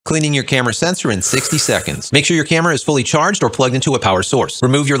cleaning your camera sensor in 60 seconds. Make sure your camera is fully charged or plugged into a power source.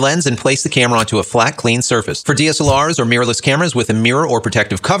 Remove your lens and place the camera onto a flat, clean surface. For DSLRs or mirrorless cameras with a mirror or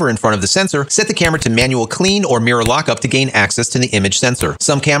protective cover in front of the sensor, set the camera to manual clean or mirror lockup to gain access to the image sensor.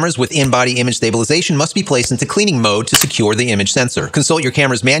 Some cameras with in-body image stabilization must be placed into cleaning mode to secure the image sensor. Consult your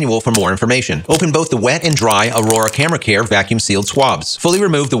camera's manual for more information. Open both the wet and dry Aurora Camera Care vacuum-sealed swabs. Fully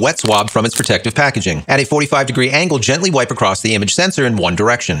remove the wet swab from its protective packaging. At a 45-degree angle, gently wipe across the image sensor in one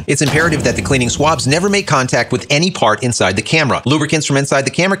direction. It's imperative that the cleaning swabs never make contact with any part inside the camera. Lubricants from inside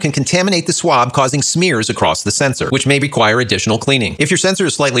the camera can contaminate the swab, causing smears across the sensor, which may require additional cleaning. If your sensor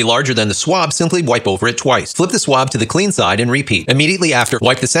is slightly larger than the swab, simply wipe over it twice. Flip the swab to the clean side and repeat. Immediately after,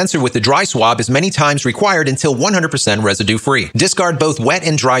 wipe the sensor with the dry swab as many times required until 100% residue-free. Discard both wet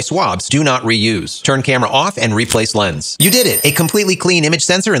and dry swabs. Do not reuse. Turn camera off and replace lens. You did it! A completely clean image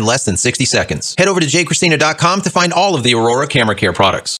sensor in less than 60 seconds. Head over to JCristina.com to find all of the Aurora Camera Care products.